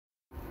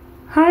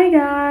Hi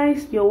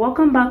guys, you're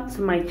welcome back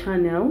to my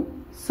channel.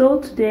 So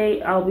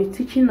today I'll be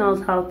teaching us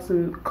how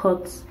to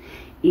cut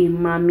a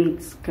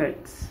mermaid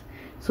skirt.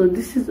 So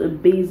this is a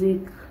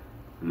basic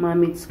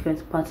mermaid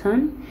skirt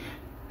pattern.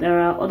 There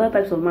are other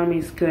types of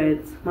mermaid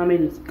skirts: mermaid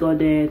with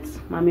goddess,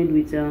 mermaid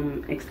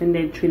with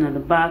extended train at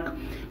the back,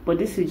 but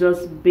this is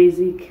just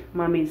basic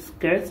mermaid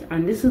skirt,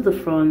 and this is the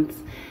front,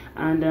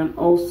 and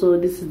also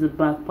this is the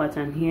back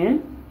pattern here.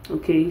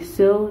 Okay,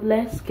 so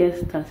let's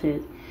get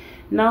started.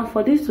 Now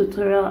for this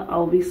tutorial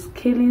I'll be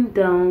scaling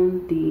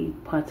down the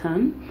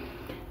pattern.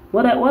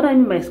 What I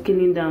mean by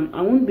scaling down,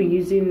 I won't be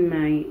using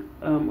my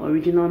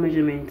original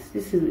measurements.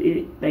 This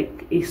is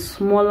like a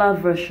smaller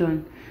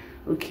version.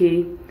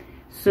 Okay,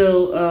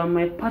 so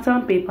my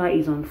pattern paper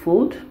is on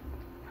fold,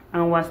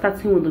 and we're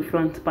starting with the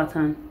front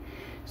pattern.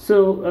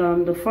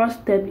 So the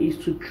first step is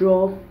to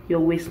draw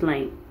your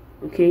waistline.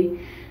 Okay,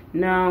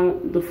 now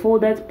the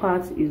folded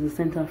part is the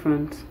center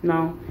front.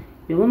 Now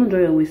you're going to draw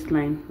your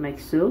waistline like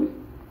so.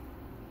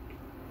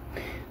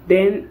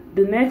 Then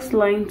the next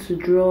line to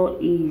draw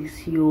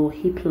is your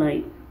hip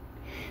line.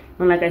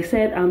 Now like I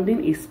said, I'm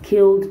doing a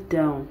scaled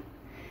down.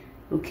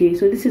 Okay,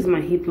 so this is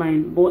my hip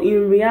line, but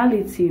in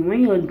reality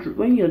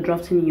when you're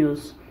drafting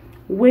yours,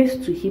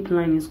 waist to hip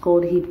line is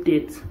called hip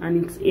depth,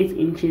 and it's 8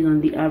 inches on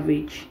the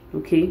average.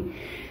 Okay,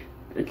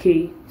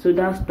 so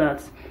that's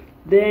that.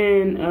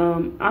 Then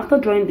after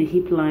drawing the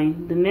hip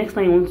line, the next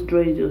line you want to draw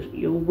is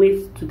your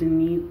waist to the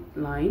knee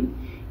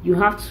line. You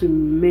have to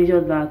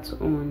measure that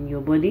on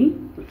your body.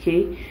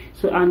 Okay,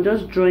 so I'm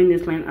just drawing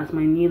this line as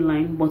my knee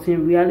line, but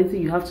in reality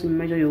you have to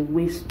measure your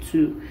waist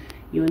to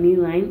your knee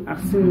line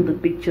as seen in the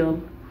picture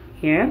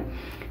here.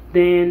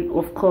 Then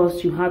of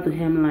course you have the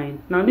hemline.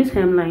 Now this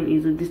hemline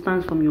is the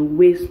distance from your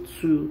waist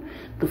to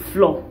the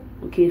floor.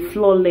 Okay,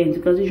 floor length,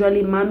 because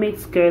usually mermaid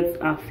skirts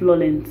are floor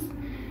length.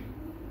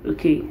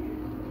 Okay,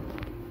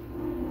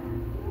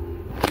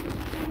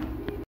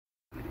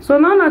 so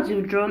now that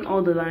you've drawn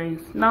all the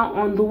lines, now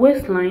on the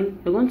waistline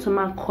you're going to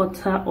mark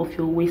quarter of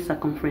your waist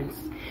circumference.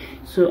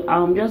 So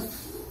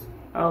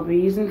I'll be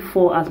using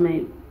 4 as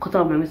my quarter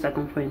of my waist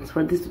circumference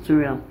for this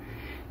tutorial.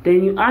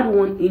 Then you add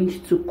 1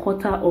 inch to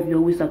quarter of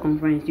your waist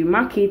circumference. You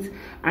mark it,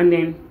 and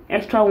then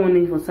extra 1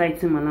 inch for side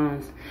seam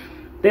allowance.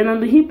 Then on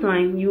the hip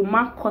line you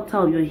mark quarter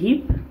of your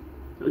hip.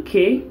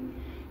 Okay,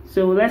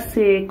 so let's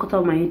say quarter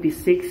of my hip is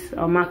 6,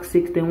 I'll mark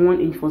 6, then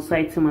 1 inch for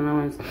side seam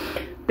allowance.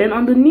 Then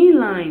on the knee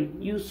line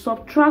you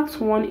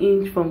subtract 1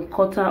 inch from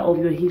quarter of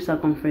your hip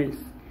circumference.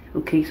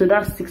 Okay, so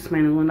that's 6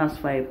 minus 1, that's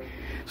 5.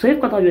 So if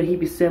quarter of your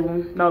hip is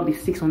 7, that will be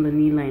 6 on the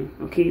knee line.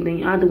 Okay, then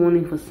you add the 1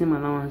 inch for seam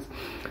allowance.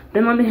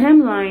 Then on the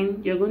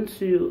hemline you're going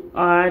to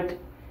add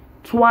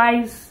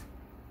twice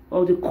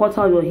of the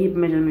quarter of your hip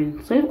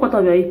measurement. So if quarter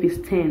of your hip is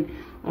 10,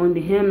 on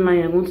the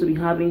hemline you're going to be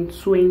having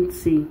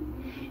 20.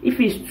 If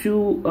it's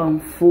too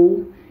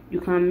full, you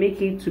can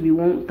make it to be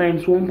 1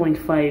 times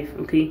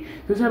 1.5. okay, so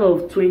instead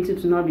of 20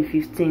 to now be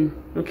 15.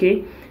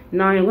 Okay,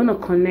 now you're going to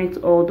connect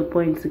all the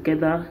points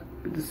together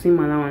with the seam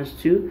allowance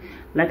too.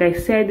 Like I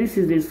said, this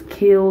is a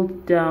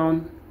scaled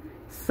down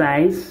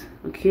size.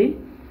 Okay,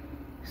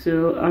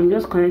 so I'm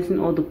just connecting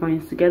all the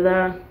points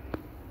together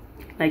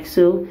like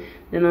so.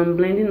 Then I'm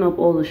blending up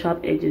all the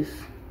sharp edges.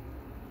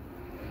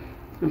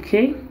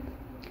 Okay,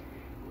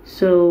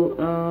 so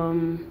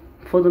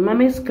for the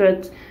mermaid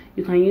skirt,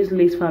 you can use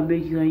lace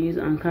fabric, you can use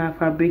ankara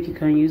fabric, you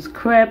can use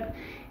crepe.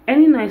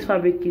 Any nice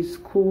fabric is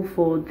cool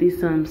for this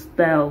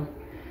style.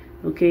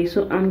 Okay,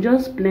 so I'm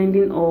just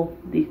blending up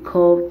the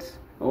curved,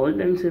 or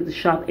let me say the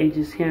sharp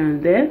edges here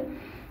and there.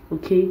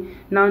 Okay,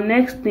 now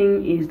next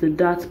thing is the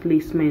dart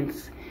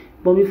placements.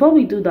 But before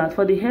we do that,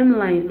 for the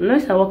hemline,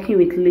 unless you're working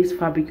with lace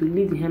fabric, you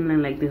leave the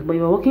hemline like this. But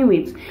you're working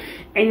with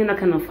any other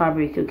kind of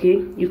fabric,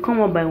 okay, you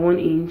come up by 1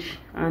 inch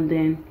and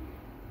then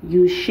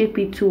you shape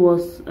it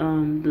towards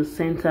the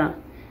center,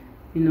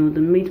 you know, the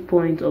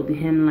midpoint of the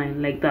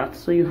hemline like that.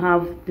 So you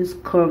have this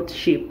curved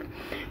shape.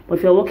 But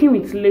if you're working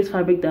with lace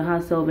fabric that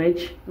has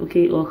selvedge,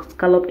 okay, or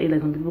scallop edge like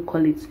some people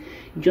call it,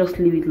 you just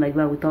leave it like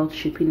that without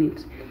shaping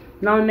it.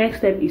 Now next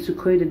step is to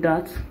create the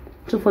dart.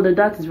 So for the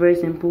dart, it's very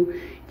simple.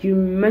 You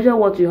measure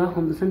what you have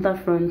from the center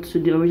front to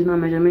the original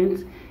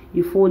measurement,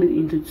 you fold it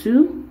into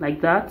 2 like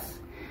that,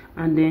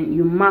 and then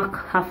you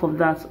mark half of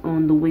that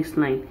on the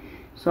waistline.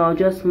 So I'll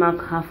just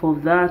mark half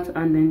of that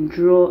and then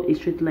draw a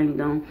straight line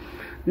down.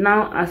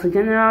 Now as a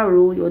general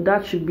rule, your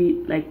dart should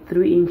be like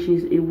 3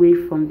 inches away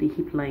from the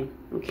hip line.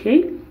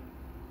 Okay,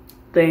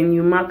 then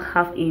you mark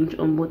 ½ inch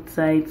on both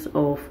sides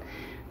of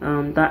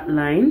that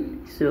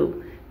line.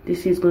 So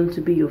this is going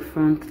to be your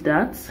front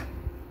dart.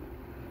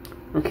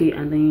 Okay,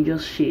 and then you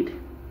just shade.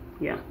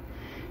 Yeah,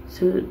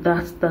 so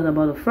that's that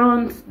about the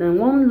front. Then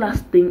one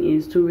last thing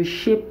is to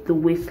reshape the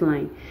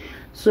waistline.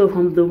 So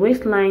from the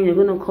waistline you're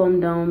going to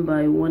come down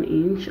by 1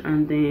 inch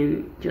and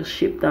then just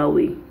shape that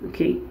way.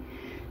 Okay,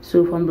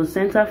 so from the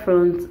center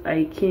front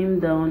I came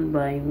down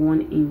by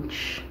 1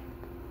 inch.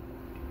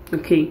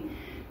 Okay,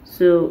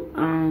 so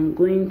I'm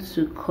going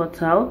to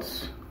cut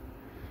out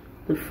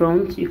the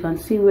front. You can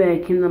see where I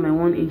came down by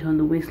 1 inch on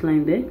the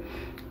waistline there.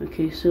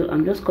 Okay, so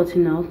I'm just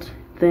cutting out.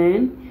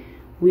 Then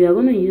we are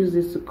going to use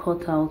this to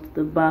cut out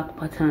the back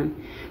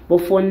pattern.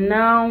 But for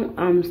now,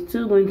 I'm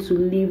still going to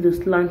leave the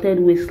slanted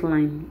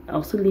waistline.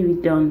 I'll still leave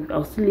it down.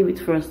 I'll still leave it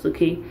first,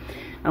 okay?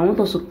 I want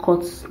us to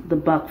cut the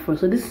back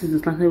first. So this is the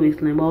slanted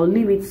waistline, but I'll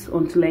leave it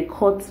until I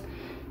cut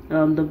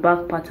the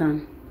back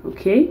pattern,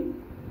 okay?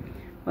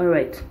 All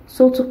right,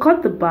 so to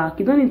cut the back,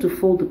 you don't need to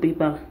fold the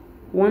paper.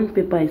 One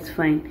paper is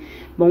fine,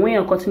 but when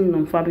you're cutting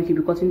on fabric,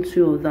 you'll be cutting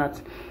 2 of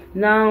that.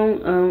 Now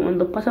on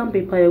the pattern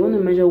paper, you're going to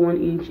measure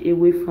 1 inch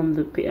away from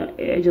the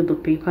edge of the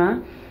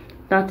paper.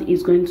 That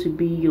is going to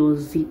be your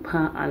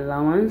zipper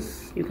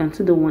allowance. You can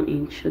see the 1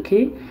 inch,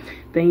 okay?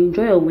 Then you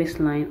draw your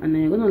waistline, and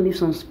then you're going to leave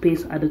some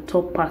space at the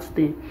top part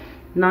there.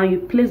 Now you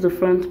place the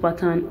front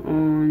pattern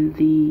on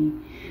the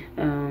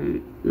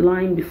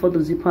line before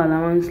the zipper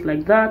allowance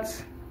like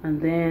that,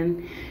 and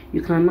then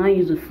you can now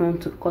use the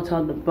front to cut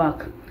out the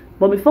back.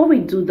 But before we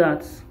do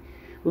that,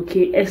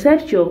 okay,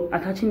 except you're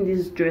attaching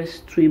this dress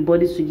to a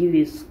bodice to give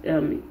you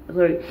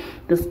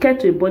the skirt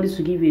to a bodice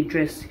to give you a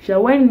dress. If you're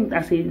wearing it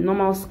as a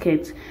normal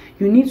skirt,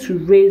 you need to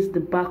raise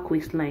the back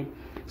waistline.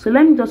 So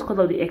let me just cut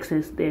out the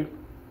excess there.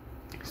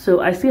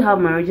 So I still have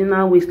my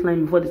original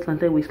waistline before the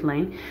slanted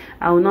waistline.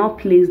 I will now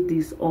place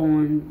this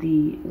on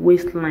the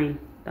waistline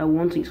I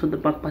want to use for the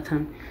back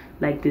pattern,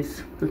 like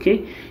this,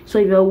 okay? So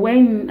if you're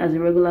wearing it as a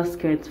regular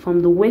skirt, from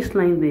the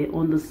waistline there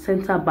on the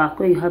center back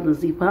where you have the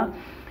zipper,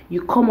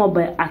 you come up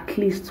by at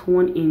least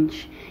 1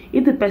 inch.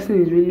 If the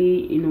person is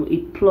really, you know, a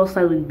plus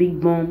size with big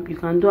bum, you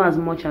can do as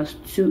much as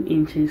 2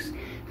 inches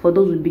for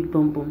those with big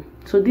bum.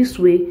 So this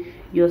way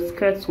your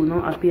skirts will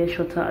not appear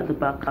shorter at the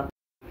back.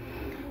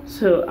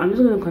 So I'm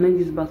just going to connect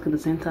this back to the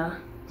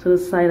center, to the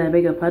side, I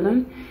beg your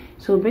pardon.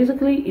 So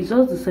basically it's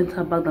just the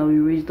center back that we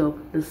raised up.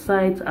 The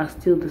sides are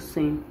still the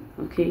same,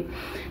 okay?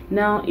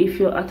 Now if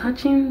you're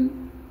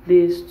attaching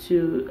this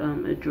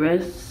to a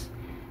dress,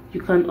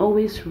 you can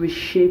always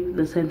reshape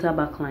the center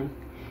back line.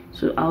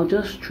 So I'll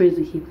just trace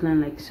the hip line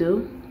like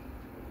so,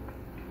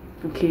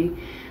 okay?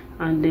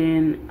 And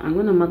then I'm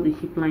going to mark the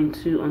hip line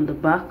too on the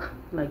back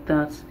like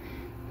that.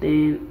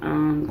 Then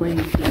I'm going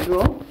to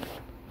draw.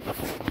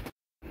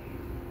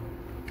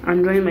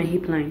 I'm drawing my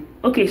hip line.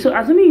 Okay, so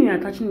assuming you're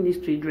attaching this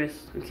to a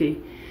dress, okay,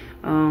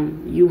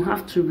 you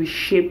have to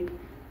reshape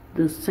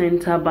the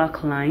center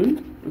back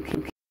line,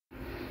 okay?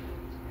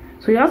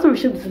 So you have to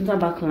reshape the center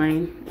back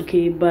line,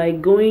 okay, by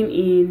going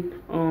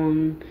in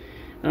on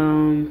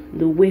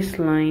the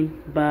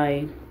waistline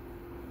by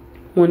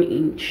 1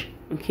 inch,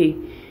 okay?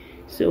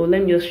 So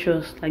let me just show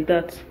us like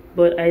that.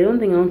 But I don't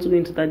think I want to go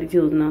into that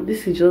details now.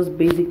 This is just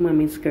basic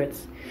mermaid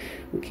skirts,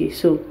 okay?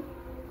 So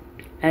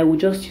I will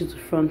just use the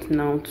front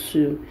now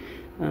to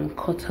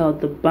cut out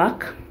the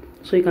back,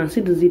 so you can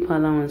see the zipper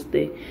allowance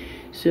there.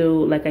 So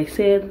like I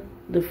said,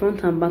 the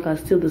front and back are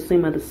still the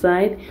same at the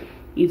side.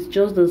 It's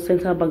just the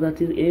center back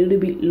that is a little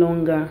bit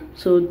longer,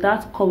 so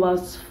that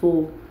covers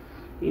for,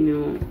 you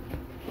know,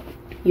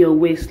 your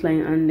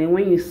waistline. And then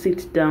when you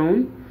sit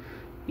down,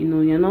 you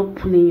know, you're not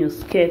pulling your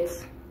skirt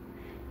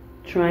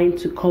trying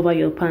to cover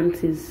your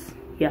panties.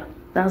 Yeah,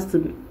 that's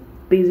the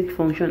basic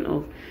function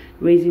of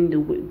raising the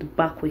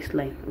back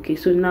waistline. Okay,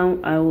 so now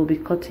I will be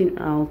cutting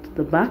out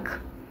the back.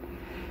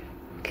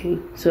 Okay,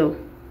 so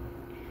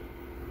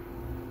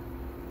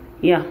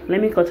yeah,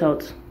 let me cut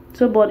out.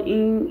 So but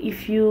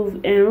if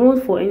you've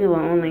enrolled for any of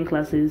our online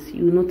classes,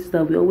 you notice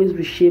that we always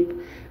reshape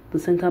the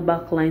center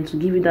back line to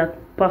give you that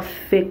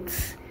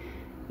perfect,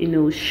 you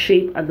know,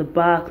 shape at the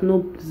back,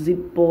 no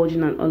zip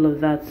bulging and all of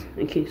that.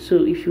 Okay,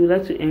 so if you would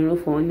like to enroll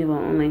for any of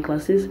our online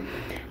classes,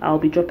 I'll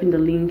be dropping the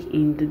link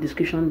in the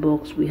description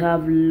box. We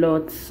have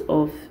lots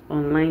of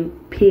online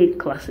paid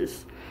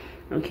classes,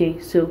 okay?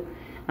 So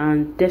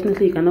and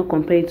definitely you cannot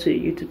compare it to a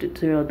YouTube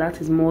tutorial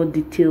that is more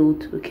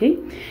detailed. Okay,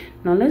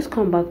 now let's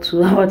come back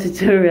to our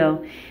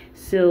tutorial.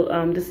 So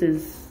this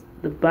is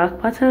the back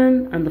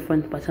pattern and the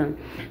front pattern.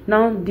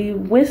 Now the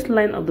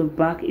waistline of the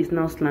back is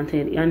now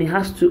slanted and it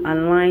has to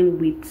align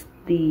with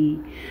the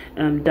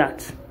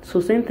dart. So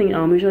same thing,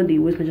 I'll measure the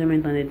waist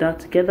measurement and the dart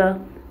together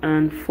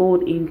and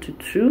fold into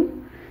 2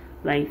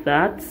 like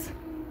that,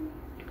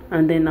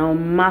 and then I'll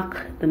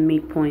mark the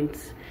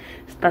midpoints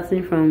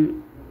starting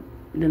from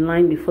the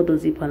line before the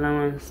zip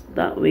allowance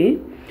that way.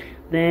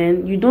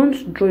 Then you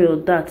don't draw your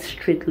dart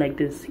straight like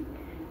this,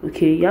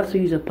 okay? You have to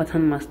use a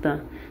pattern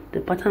master. The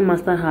pattern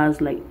master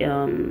has like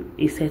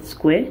a set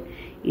square.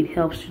 It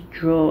helps you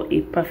draw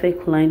a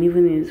perfect line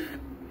even if,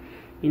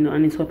 you know,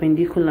 and it's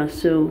perpendicular.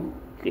 So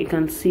you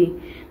can see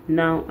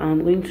now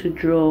I'm going to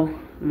draw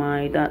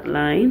my dart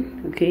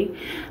line, okay?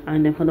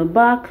 And then for the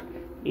back,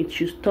 it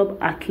should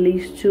stop at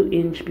least 2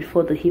 inches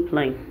before the hip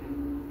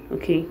line,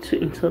 okay, to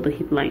insert the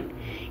hip line.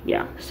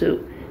 Yeah,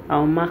 so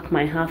I'll mark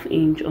my ½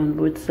 inch on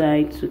both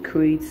sides to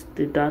create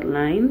the dart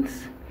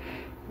lines,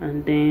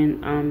 and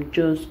then I'm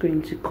just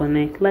going to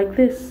connect like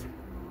this.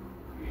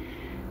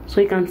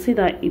 So you can see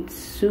that it's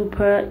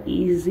super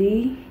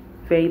easy,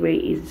 very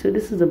easy. So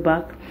this is the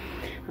back,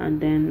 and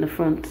then the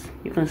front.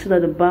 You can see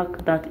that the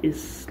back that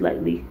is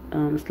slightly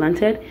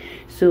slanted.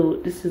 So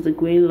this is the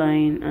green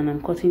line, and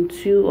I'm cutting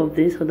 2 of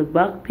this for the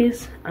back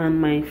piece,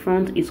 and my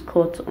front is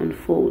cut on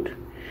fold.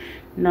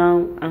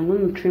 Now I'm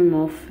going to trim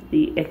off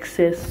the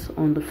excess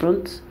on the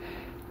front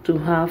to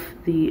have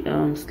the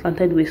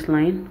slanted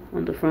waistline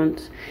on the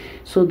front,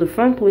 so the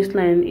front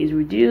waistline is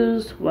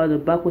reduced while the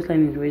back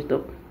waistline is raised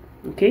up.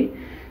 Okay,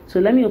 so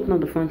let me open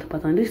up the front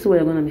pattern. This is what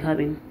you're going to be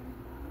having,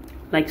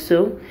 like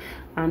so,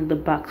 and the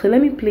back. So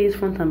let me place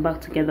front and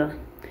back together.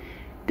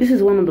 This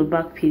is one of the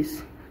back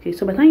piece. Okay,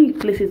 so by the time you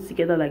place it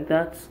together like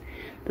that,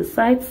 the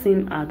side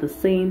seam are the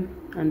same,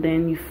 and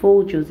then you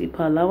fold your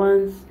zipper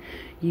allowance.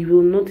 You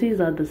will notice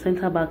that the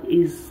center back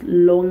is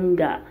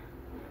longer,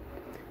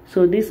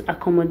 so this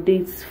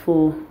accommodates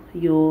for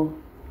your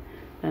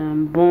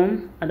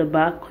bum at the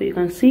back. You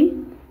can see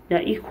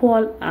they're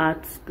equal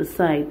at the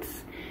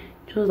sides,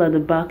 just that the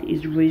back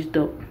is raised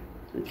up.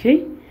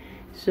 Okay,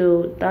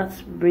 so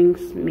that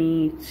brings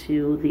me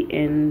to the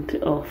end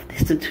of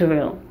this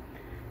tutorial.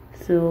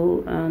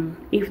 So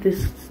if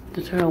this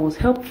tutorial was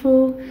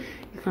helpful,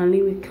 you can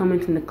leave a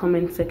comment in the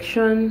comment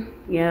section.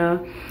 Yeah,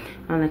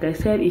 and like I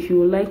said, if you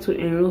would like to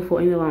enroll for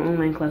any of our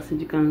online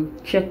classes, you can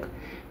check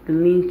the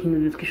link in the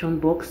description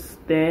box.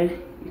 There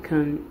you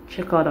can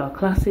check out our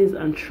classes,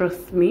 and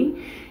trust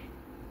me,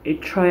 a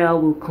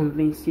trial will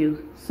convince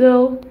you.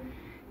 So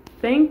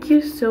thank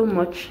you so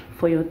much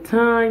for your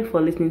time,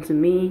 for listening to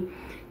me.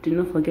 Do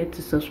not forget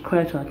to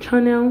subscribe to our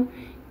channel,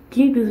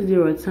 give this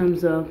video a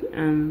thumbs up,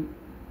 and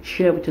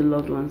share with your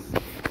loved ones.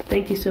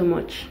 Thank you so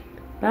much.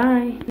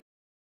 Bye.